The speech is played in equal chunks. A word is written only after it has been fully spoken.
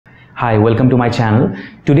Hi, welcome to my channel.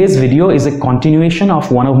 Today's video is a continuation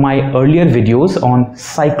of one of my earlier videos on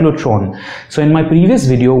cyclotron. So in my previous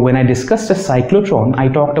video, when I discussed a cyclotron, I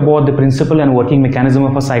talked about the principle and working mechanism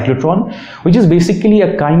of a cyclotron, which is basically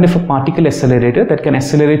a kind of a particle accelerator that can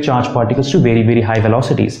accelerate charged particles to very high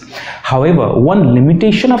velocities. However, one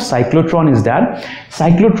limitation of cyclotron is that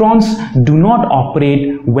cyclotrons do not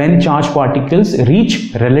operate when charged particles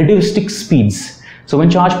reach relativistic speeds. So when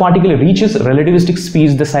charged particle reaches relativistic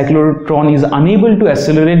speeds, the cyclotron is unable to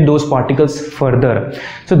accelerate those particles further.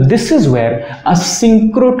 So this is where a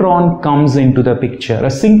synchrotron comes into the picture. A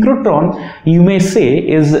synchrotron, you may say,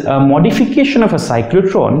 is a modification of a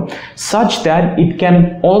cyclotron such that it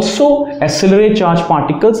can also accelerate charged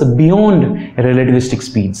particles beyond relativistic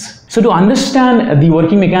speeds. So to understand the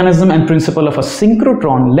working mechanism and principle of a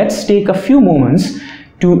synchrotron, let's take a few moments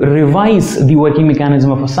to revise the working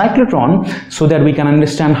mechanism of a cyclotron so that we can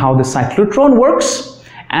understand how the cyclotron works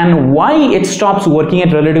and why it stops working at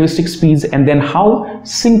relativistic speeds, and then how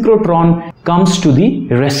synchrotron comes to the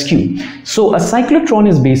rescue. So a cyclotron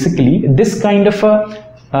is basically this kind of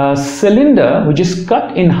a cylinder which is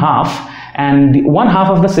cut in half, and one half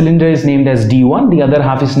of the cylinder is named as D1, the other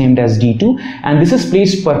half is named as D2, and this is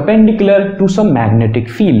placed perpendicular to some magnetic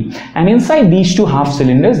field, and inside these two half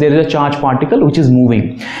cylinders there is a charged particle which is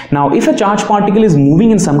moving. Now if a charged particle is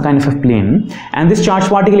moving in some kind of a plane and this charged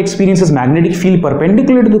particle experiences magnetic field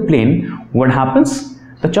perpendicular to the plane, what happens?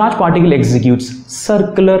 The charged particle executes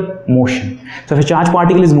circular motion. So if a charged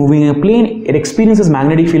particle is moving in a plane, it experiences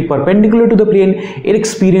magnetic field perpendicular to the plane, it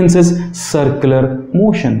experiences circular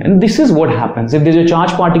motion. And this is what happens. If there is a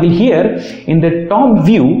charged particle here, in the top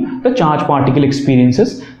view, the charged particle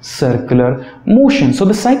experiences circular motion. So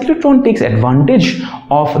the cyclotron takes advantage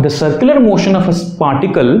of the circular motion of a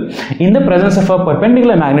particle in the presence of a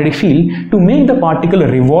perpendicular magnetic field to make the particle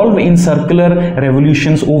revolve in circular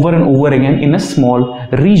revolutions over and over again in a small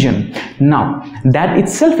region. Now that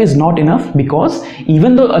itself is not enough, because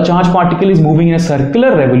even though a charged particle is moving in a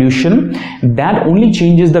circular revolution, that only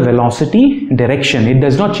changes the velocity direction. It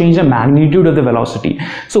does not change the magnitude of the velocity.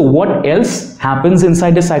 So what else happens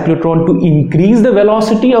inside the cyclotron to increase the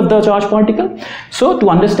velocity of the charged particle? So to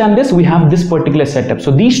understand this, we have this particular setup.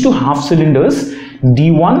 So these two half cylinders,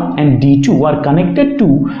 D1 and D2, are connected to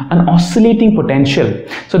an oscillating potential.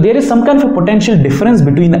 So there is some kind of a potential difference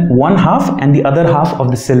between one half and the other half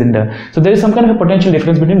of the cylinder. So there is some kind of a potential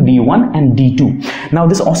difference between D1 and D2. Now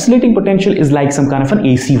this oscillating potential is like some kind of an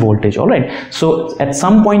AC voltage, alright. So at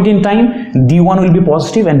some point in time, D1 will be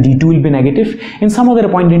positive and D2 will be negative. In some other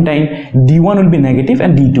point in time, D1 will be negative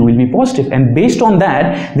and D2 will be positive. And based on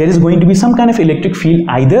that, there is going to be some kind of electric field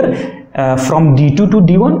either from D2 to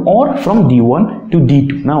D1 or from D1 to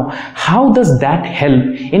D2. Now, how does that help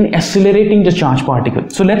in accelerating the charged particle?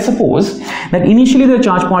 So let's suppose that initially the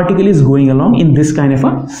charged particle is going along in this kind of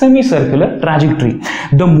a semicircular trajectory.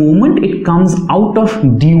 The moment it comes out of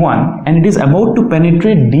D1 and it is about to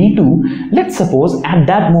penetrate D2, let's suppose at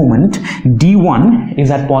that moment D1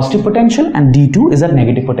 is at positive potential and D2 is at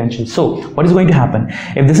negative potential. So what is going to happen?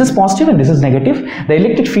 If this is positive and this is negative, the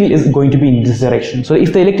electric field is going to be in this direction. So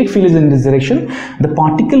if the electric field is in this direction, the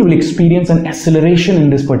particle will experience an acceleration in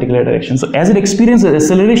this particular direction. So as it experiences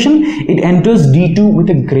acceleration, it enters D2 with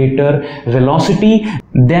a greater velocity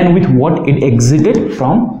than with what it exited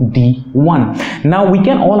from D1. Now we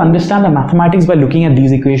can all understand the mathematics by looking at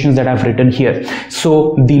these equations that I've written here.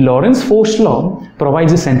 So the Lorentz force law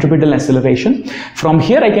provides a centripetal acceleration. From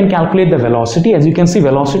here I can calculate the velocity. As you can see,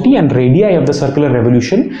 velocity and radii of the circular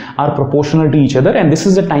revolution are proportional to each other, and this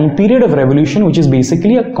is the time period of revolution, which is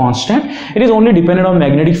basically a constant. It is only dependent on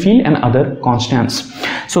magnetic field and other constants.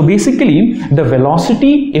 So basically the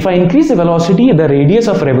velocity, if I increase the velocity, the radius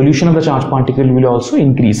of revolution of the charged particle will also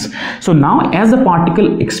increase. So now as the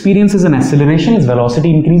particle experiences an acceleration, its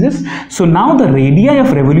velocity increases. So now the radii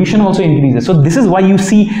of revolution also increases. So this is why you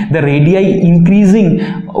see the radii increasing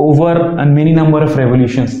over a many number of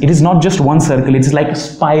revolutions. It is not just one circle, it is like a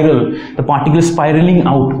spiral. The particle is spiraling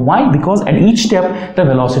out. Why? Because at each step the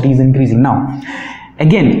velocity is increasing. Now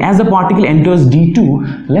again, as the particle enters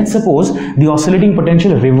D2, let's suppose the oscillating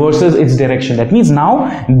potential reverses its direction. That means now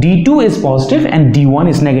D2 is positive and D1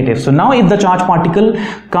 is negative. So now if the charged particle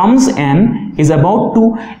comes and is about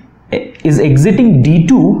to is exiting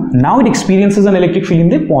D2, now it experiences an electric field in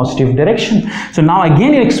the positive direction. So now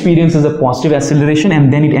again it experiences a positive acceleration,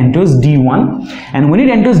 and then it enters D1. And when it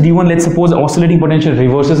enters D1, let's suppose oscillating potential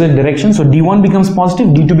reverses its direction. So D1 becomes positive,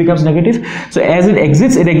 D2 becomes negative. So as it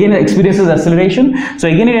exits, it again experiences acceleration. So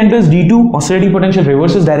again it enters D2, oscillating potential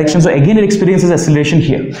reverses direction. So again it experiences acceleration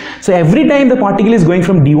here. So every time the particle is going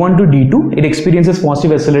from D1 to D2, it experiences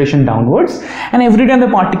positive acceleration downwards. And every time the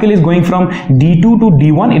particle is going from D2 to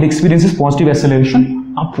D1, it experiences positive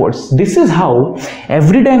acceleration upwards. This is how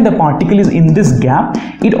every time the particle is in this gap,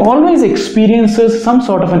 it always experiences some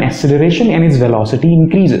sort of an acceleration and its velocity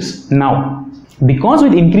increases. Now, because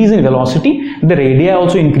with increase in velocity, the radii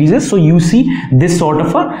also increases. So you see this sort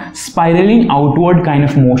of a spiraling outward kind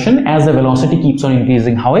of motion as the velocity keeps on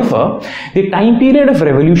increasing. However, the time period of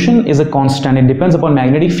revolution is a constant. It depends upon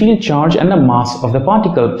magnetic field, charge, and the mass of the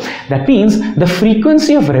particle. That means the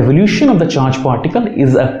frequency of revolution of the charged particle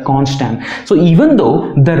is a constant. So even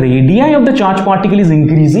though the radii of the charged particle is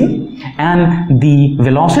increasing and the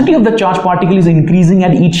velocity of the charged particle is increasing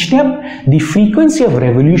at each step, the frequency of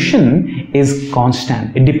revolution is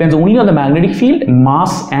constant. It depends only on the magnetic field,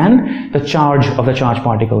 mass, and the charge of the charged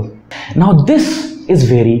particle. Now this is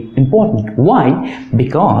very important. Why?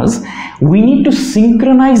 Because we need to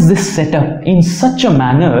synchronize this setup in such a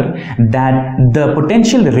manner that the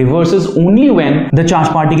potential reverses only when the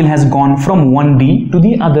charged particle has gone from one D to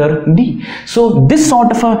the other D. So this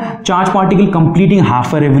sort of a charged particle completing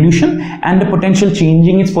half a revolution and the potential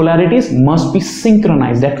changing its polarities must be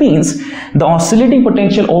synchronized. That means the oscillating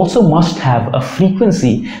potential also must have a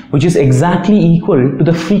frequency which is exactly equal to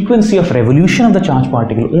the frequency of revolution of the charged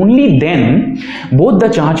particle. Only then both the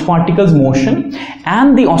charged particle's motion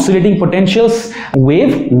and the oscillating potential's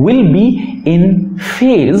wave will be in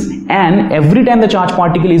phase, and every time the charged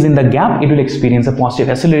particle is in the gap, it will experience a positive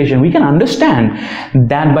acceleration. We can understand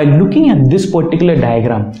that by looking at this particular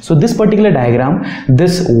diagram. So this particular diagram,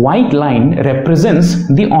 this white line represents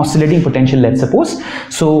the oscillating potential, let's suppose.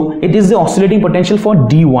 So it is the oscillating potential for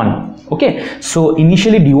D1. Okay, so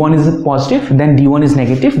initially D1 is positive, then D1 is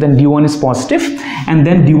negative, then D1 is positive, and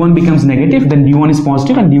then D1 becomes negative, then D1 is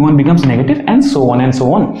positive, and D1 becomes negative, and so on and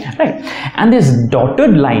so on, right? And this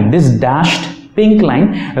dotted line, this dashed pink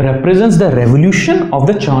line represents the revolution of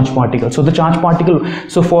the charged particle. So the charged particle,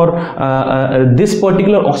 so for this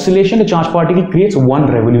particular oscillation, the charged particle creates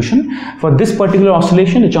one revolution. For this particular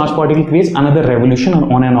oscillation, the charged particle creates another revolution,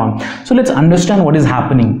 and on and on. So let's understand what is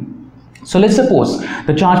happening. So let's suppose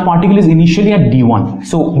the charged particle is initially at D1.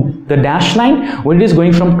 So the dashed line, when it is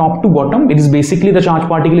going from top to bottom, it is basically the charged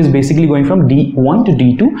particle is basically going from D1 to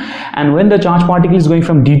D2. And when the charged particle is going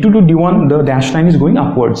from D2 to D1, the dashed line is going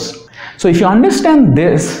upwards. So if you understand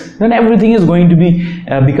this, then everything is going to be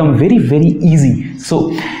become very, very easy.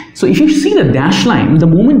 So if you see the dashed line, the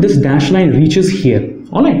moment this dashed line reaches here,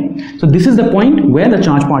 alright, so this is the point where the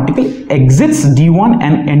charged particle exits D1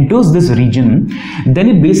 and enters this region. Then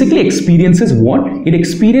it basically experiences what? It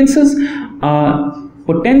experiences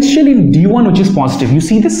potential in D1 which is positive. You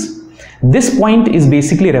see this? This point is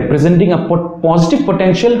basically representing a positive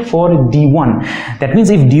potential for D1. That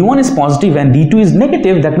means if D1 is positive and D2 is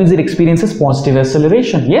negative, that means it experiences positive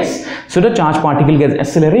acceleration. Yes, so the charged particle gets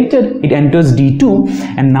accelerated, it enters D2,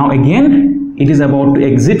 and now again it is about to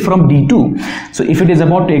exit from D2. So if it is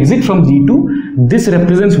about to exit from D2, this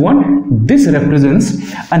represents what? This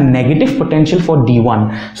represents a negative potential for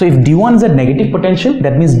D1. So if D1 is a negative potential,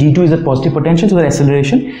 that means D2 is a positive potential, so the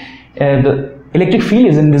acceleration, the electric field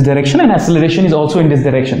is in this direction and acceleration is also in this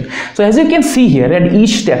direction. So as you can see here at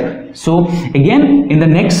each step, so again in the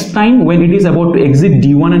next time when it is about to exit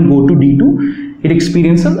D1 and go to D2, it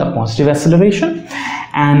experiences a positive acceleration,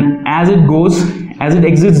 and as it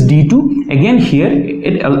exits D2, again here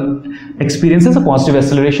it experiences a positive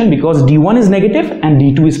acceleration because D1 is negative and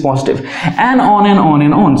D2 is positive, and on and on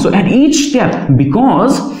and on. So at each step,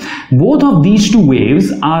 because both of these two waves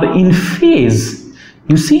are in phase,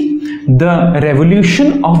 you see the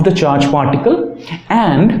revolution of the charged particle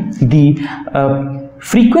and the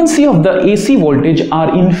frequency of the AC voltage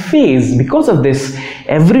are in phase. Because of this,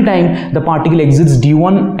 every time the particle exits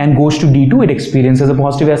D1 and goes to D2, it experiences a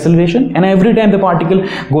positive acceleration, and every time the particle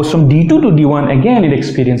goes from D2 to D1, again it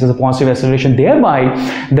experiences a positive acceleration, thereby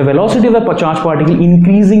the velocity of the charged particle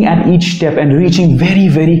increasing at each step and reaching very,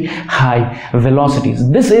 very high velocities.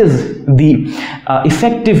 This is the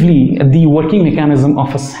effectively the working mechanism of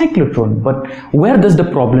a cyclotron. But where does the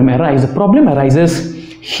problem arise? The problem arises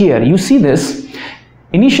here. You see this.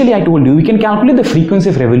 Initially, I told you we can calculate the frequency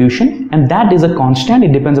of revolution, and that is a constant.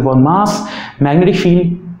 It depends upon mass, magnetic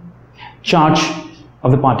field, charge,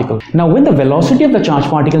 of the particle. Now when the velocity of the charged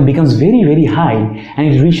particle becomes very high and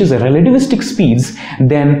it reaches relativistic speeds,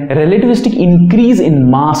 then relativistic increase in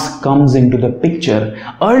mass comes into the picture.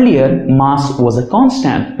 Earlier mass was a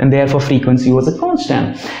constant and therefore frequency was a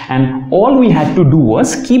constant, and all we had to do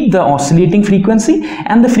was keep the oscillating frequency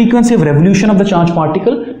and the frequency of revolution of the charged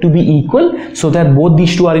particle to be equal, so that both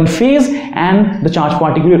these two are in phase and the charged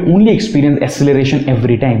particle will only experience acceleration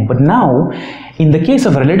every time. But now in the case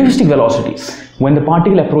of relativistic velocities, when the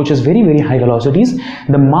particle approaches very high velocities,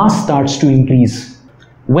 the mass starts to increase.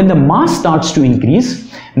 When the mass starts to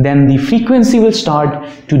increase, then the frequency will start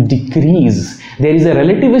to decrease. There is a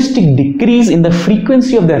relativistic decrease in the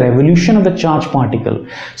frequency of the revolution of the charged particle.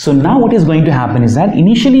 So now what is going to happen is that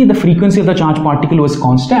initially the frequency of the charged particle was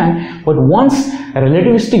constant, but once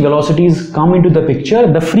relativistic velocities come into the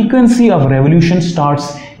picture, the frequency of revolution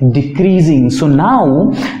starts decreasing. So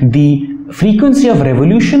now the frequency of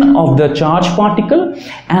revolution of the charged particle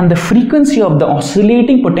and the frequency of the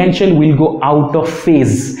oscillating potential will go out of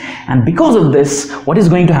phase, and because of this what is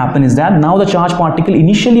going to happen is that now the charged particle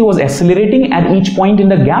initially was accelerating at each point in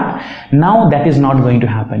the gap. Now that is not going to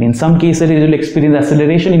happen. In some cases it will experience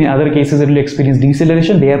acceleration, in other cases it will experience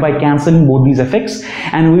deceleration, thereby cancelling both these effects,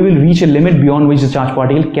 and we will reach a limit beyond which the charged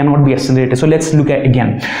particle cannot be accelerated. So let's look at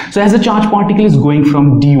again. So as the charged particle is going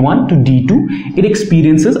from d1 to d2, it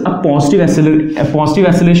experiences a positive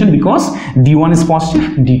acceleration because d1 is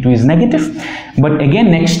positive, d2 is negative. But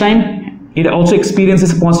again next time it also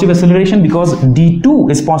experiences a positive acceleration because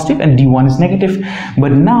d2 is positive and d1 is negative.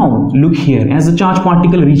 But now look here, as the charged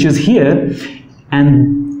particle reaches here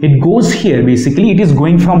and it goes here, basically it is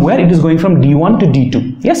going from where? It is going from d1 to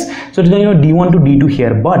d2. Yes, so it is going d1 to d2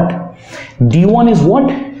 here, but d1 is what?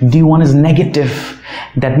 d1 is negative.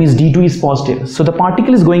 That means d2 is positive. So the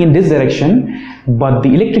particle is going in this direction, but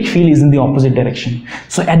the electric field is in the opposite direction.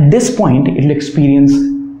 So at this point it will experience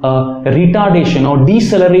a retardation or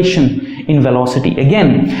deceleration in velocity.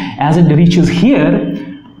 Again, as it reaches here,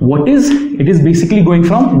 it is basically going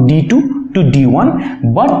from d2 to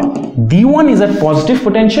d1, but d1 is at positive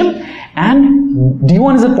potential and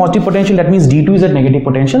d1 is at positive potential. That means d2 is at negative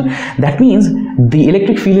potential. That means the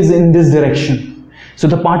electric field is in this direction. So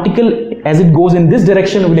the particle, as it goes in this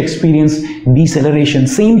direction, will experience deceleration.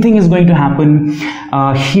 Same thing is going to happen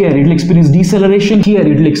here. It will experience deceleration. Here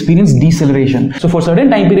it will experience deceleration. So for certain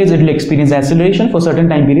time periods it will experience acceleration. For certain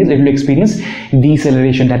time periods it will experience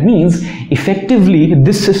deceleration. That means effectively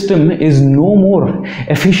this system is no more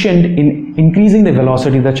efficient in increasing the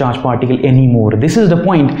velocity of the charged particle anymore. This is the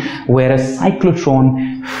point where a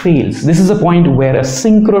cyclotron fails. This is the point where a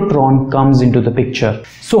synchrotron comes into the picture.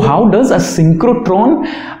 So how does a synchrotron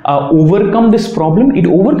overcome this problem? It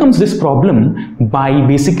overcomes this problem by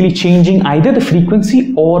basically changing either the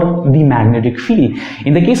frequency or the magnetic field.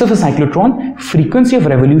 In the case of a cyclotron, frequency of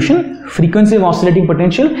revolution, frequency of oscillating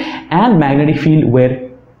potential and magnetic field were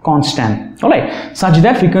constant, alright, such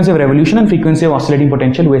that frequency of revolution and frequency of oscillating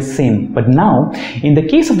potential were same. But now in the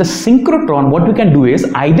case of the synchrotron, what we can do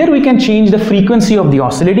is either we can change the frequency of the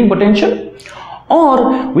oscillating potential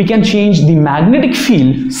or we can change the magnetic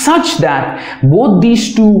field such that both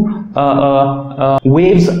these two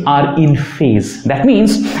waves are in phase. That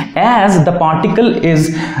means as the particle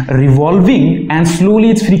is revolving and slowly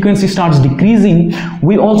its frequency starts decreasing,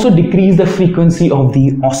 we also decrease the frequency of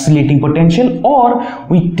the oscillating potential or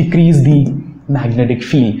we decrease the magnetic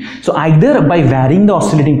field. So either by varying the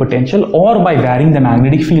oscillating potential or by varying the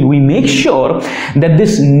magnetic field, we make sure that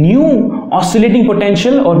this new oscillating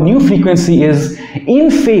potential or new frequency is in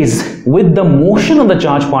phase with the motion of the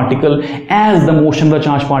charged particle as the motion of the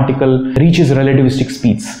charged particle reaches relativistic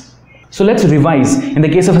speeds. So let's revise. In the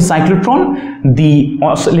case of a cyclotron, the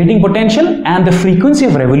oscillating potential and the frequency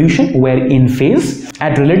of revolution were in phase.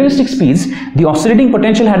 At relativistic speeds, the oscillating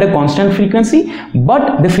potential had a constant frequency,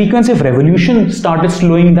 but the frequency of revolution started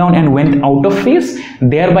slowing down and went out of phase,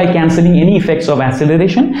 thereby cancelling any effects of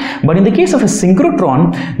acceleration. But in the case of a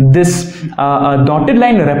synchrotron, this dotted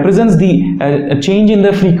line represents the change in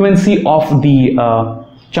the frequency of the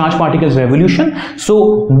charged particle's revolution.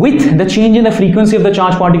 So with the change in the frequency of the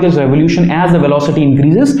charged particle's revolution as the velocity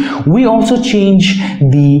increases, we also change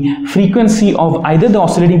the frequency of either the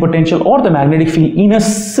oscillating potential or the magnetic field in a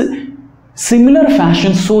similar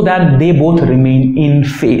fashion so that they both remain in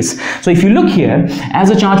phase. So if you look here, as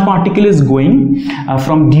a charged particle is going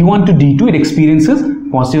from d1 to d2, it experiences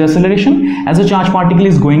positive acceleration. As a charged particle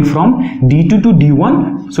is going from d2 to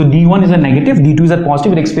d1, so d1 is a negative, d2 is a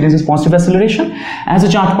positive, it experiences positive acceleration. As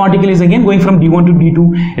a charged particle is again going from d1 to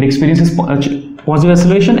d2, it experiences positive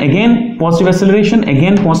acceleration, again positive acceleration,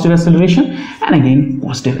 again positive acceleration, and again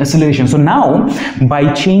positive acceleration. So now by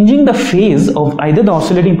changing the phase of either the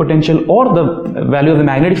oscillating potential or the value of the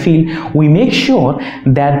magnetic field, we make sure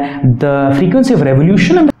that the frequency of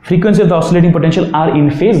revolution and the frequency of the oscillating potential are in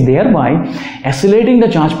phase, thereby accelerating the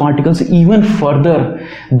charged particles even further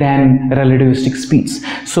than relativistic speeds.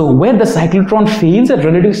 So where the cyclotron fails at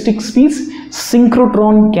relativistic speeds,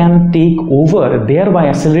 synchrotron can take over, thereby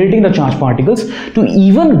accelerating the charged particles to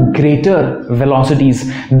even greater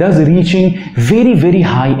velocities, thus reaching very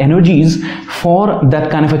high energies for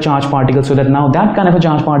that kind of a charged particle, so that now that kind of a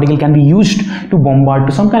charged particle can be used to bombard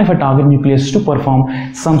to some kind of a target nucleus to perform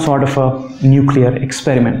some sort of a nuclear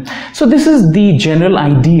experiment. So this is the general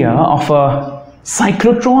idea of a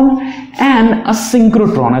cyclotron and a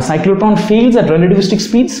synchrotron. A cyclotron fails at relativistic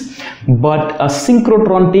speeds, but a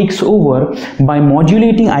synchrotron takes over by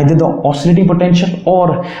modulating either the oscillating potential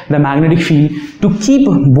or the magnetic field to keep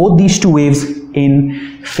both these two waves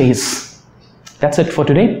in phase. That's it for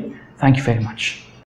today. Thank you very much.